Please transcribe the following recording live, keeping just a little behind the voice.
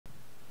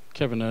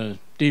Kevin,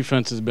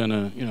 defense has been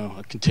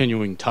a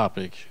continuing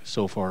topic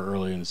so far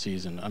early in the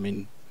season. I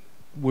mean,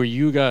 were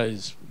you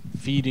guys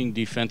feeding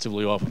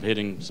defensively off of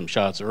hitting some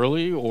shots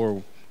early,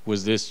 or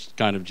was this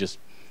kind of just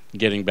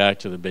getting back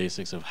to the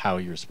basics of how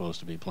you're supposed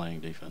to be playing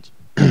defense?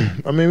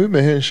 I mean, we've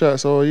been hitting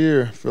shots all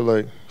year. I feel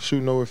like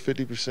shooting over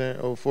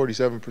 50%, over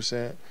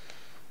 47%,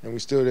 and we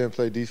still didn't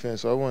play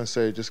defense. So I wouldn't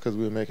say just because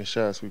we were making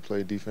shots we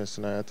played defense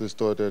tonight. I just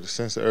thought that the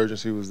sense of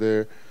urgency was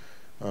there.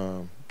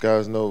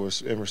 Guys know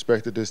and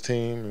respected this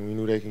team, and we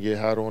knew they can get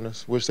hot on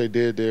us, which they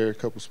did there a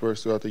couple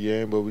spurts throughout the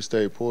game, but we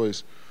stayed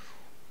poised.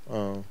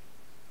 Um,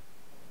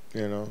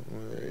 you know,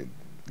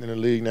 in the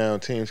league now,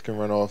 teams can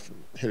run off,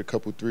 hit a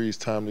couple threes,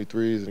 timely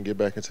threes, and get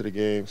back into the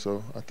game.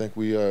 So I think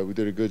we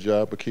did a good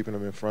job of keeping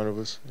them in front of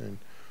us, and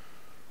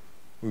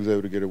we was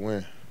able to get a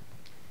win.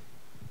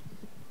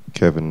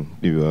 Kevin,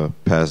 you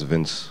passed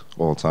Vince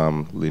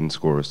all-time leading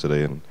scorers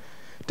today, and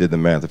did the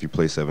math. If you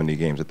play 70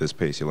 games at this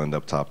pace, you'll end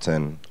up top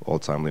 10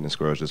 all-time leading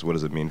scorers. Just what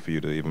does it mean for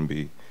you to even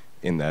be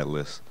in that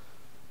list?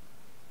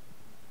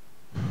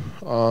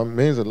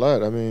 Means a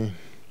lot. I mean,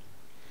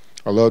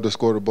 I love to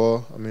score the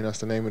ball. I mean, that's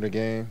the name of the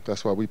game.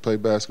 That's why we play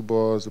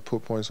basketball, is to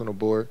put points on the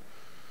board.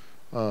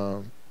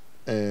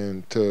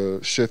 And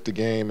to shift the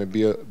game and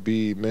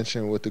be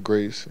mentioned with the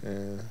greats.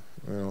 And,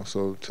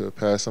 so to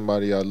pass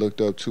somebody I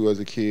looked up to as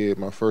a kid,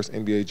 my first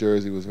NBA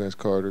jersey was Vince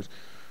Carter's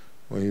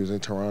when he was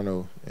in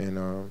Toronto.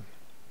 And,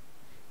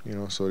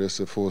 so that's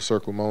a full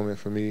circle moment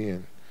for me.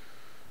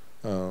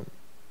 And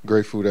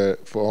grateful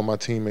that for all my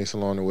teammates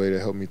along the way that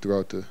helped me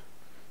throughout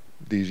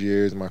these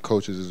years, my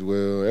coaches as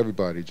well,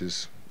 everybody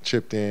just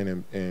chipped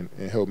in and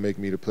helped make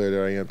me the player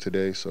that I am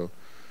today. So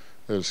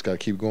I just got to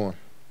keep going.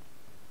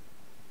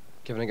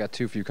 Kevin, I got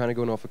two for you. Kind of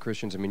going off of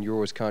Christian's, I mean, you're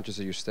always conscious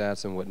of your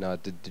stats and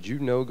whatnot. Did you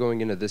know going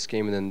into this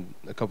game and then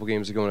a couple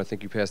games ago, and I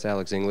think you passed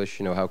Alex English,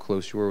 how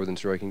close you were within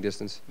striking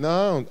distance?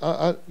 No,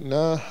 I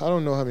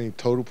don't know how many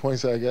total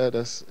points I got.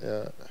 It's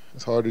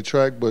hard to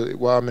track, but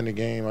while I'm in the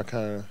game, I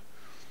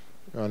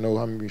know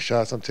how many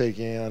shots I'm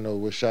taking. I know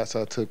what shots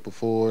I took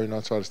before, and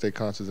I try to stay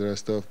conscious of that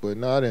stuff. But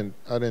no, I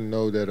didn't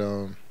know that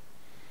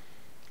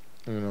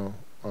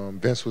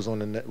Vince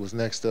was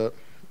next up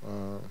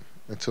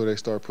until they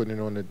start putting it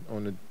on the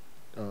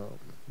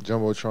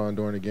jumbotron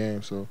during the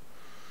game. So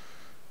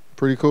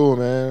pretty cool,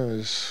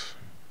 man.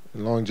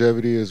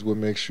 Longevity is what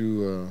makes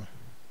you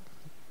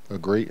a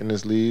great in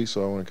this league.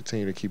 So I want to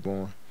continue to keep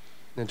on.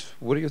 And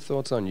what are your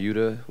thoughts on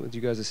Yuta with you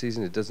guys this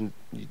season? He doesn't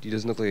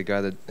look like a guy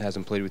that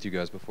hasn't played with you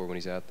guys before when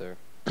he's out there.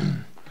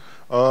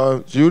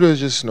 Judah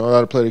just know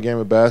how to play the game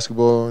of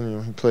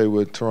basketball. He played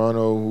with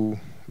Toronto, who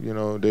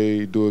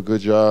they do a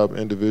good job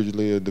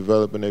individually of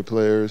developing their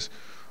players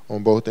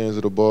on both ends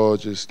of the ball,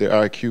 just their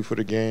IQ for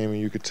the game, and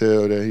you could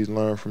tell that he's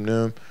learned from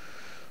them.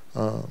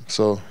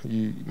 So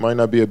he might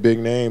not be a big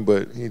name,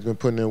 but he's been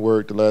putting in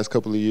work the last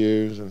couple of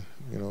years, and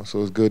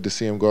so it's good to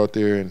see him go out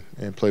there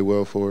and play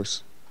well for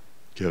us.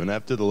 Kevin,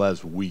 after the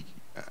last week,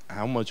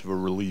 how much of a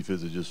relief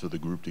is it just for the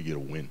group to get a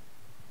win?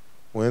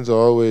 Wins are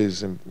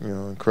always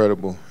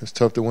incredible. It's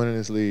tough to win in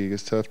this league.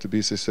 It's tough to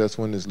be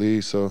successful in this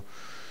league. So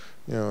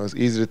it's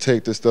easy to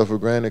take this stuff for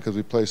granted because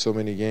we play so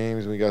many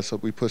games.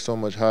 We put so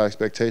much high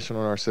expectation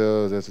on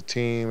ourselves as a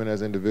team and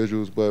as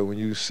individuals. But when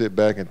you sit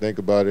back and think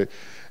about it,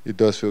 it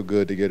does feel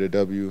good to get a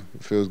W.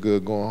 It feels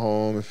good going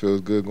home. It feels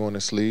good going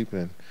to sleep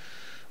and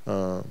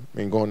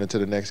going into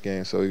the next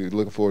game. So you're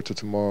looking forward to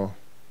tomorrow.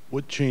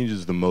 What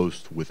changes the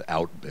most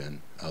without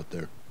Ben out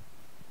there?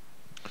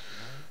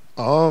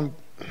 Guys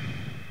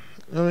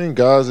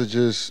are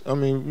just,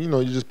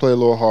 you just play a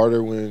little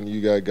harder when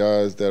you got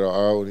guys that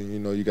are out and,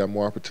 you got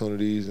more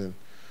opportunities and,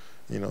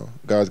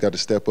 guys got to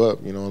step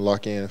up, and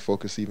lock in and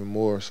focus even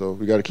more. So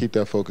we got to keep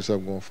that focus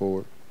up going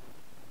forward.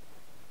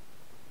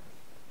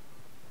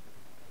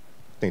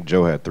 I think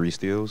Joe had 3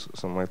 steals,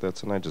 something like that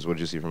tonight. Just what did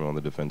you see from him on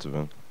the defensive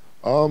end?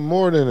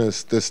 More than the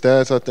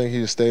stats, I think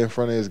he just stayed in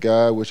front of his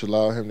guy, which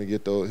allowed him to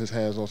get his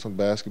hands on some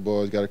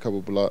basketball. He's got a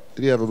couple blocks.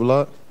 Did he have a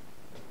block?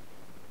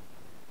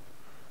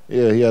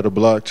 Yeah, he had a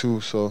block too.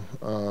 So,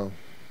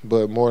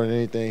 but more than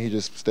anything, he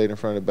just stayed in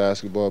front of the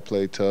basketball,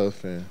 played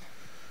tough, and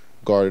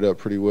guarded up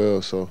pretty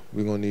well. So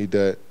we're gonna need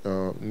that.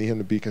 Need him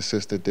to be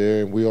consistent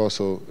there, and we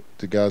also,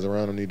 the guys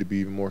around him, need to be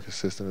even more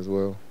consistent as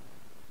well.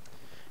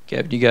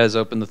 Kev, you guys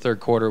opened the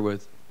third quarter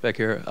with. Back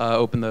here,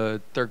 opened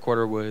the third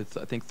quarter with,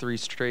 I think, 3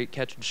 straight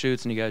catch and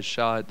shoots, and you guys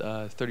shot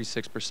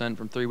 36%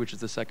 from 3, which is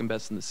the second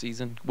best in the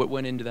season. What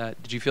went into that?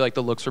 Did you feel like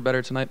the looks were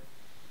better tonight?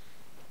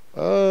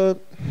 Yeah.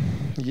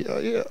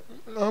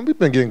 We've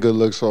been getting good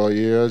looks all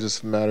year. It's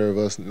just a matter of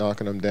us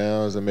knocking them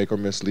down as a make or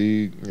miss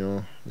league.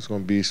 It's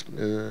going to be,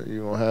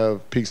 you're going to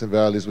have peaks and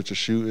valleys with your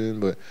shooting,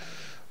 but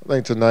I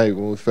think tonight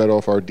when we fed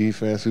off our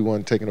defense, we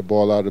weren't taking the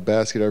ball out of the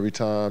basket every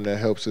time. That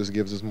helps us,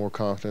 gives us more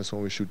confidence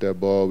when we shoot that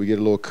ball. We get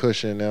a little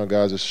cushion now.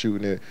 Guys are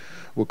shooting it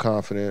with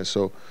confidence.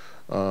 So,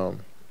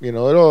 it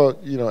all,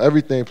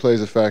 everything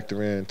plays a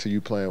factor into you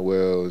playing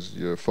well. Is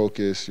your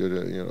focus,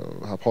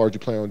 how hard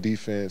you play on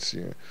defense,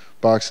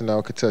 boxing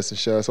out, contesting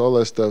shots. All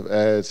that stuff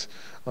adds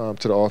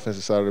to the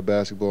offensive side of the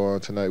basketball.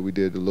 And tonight we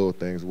did the little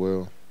things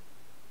well.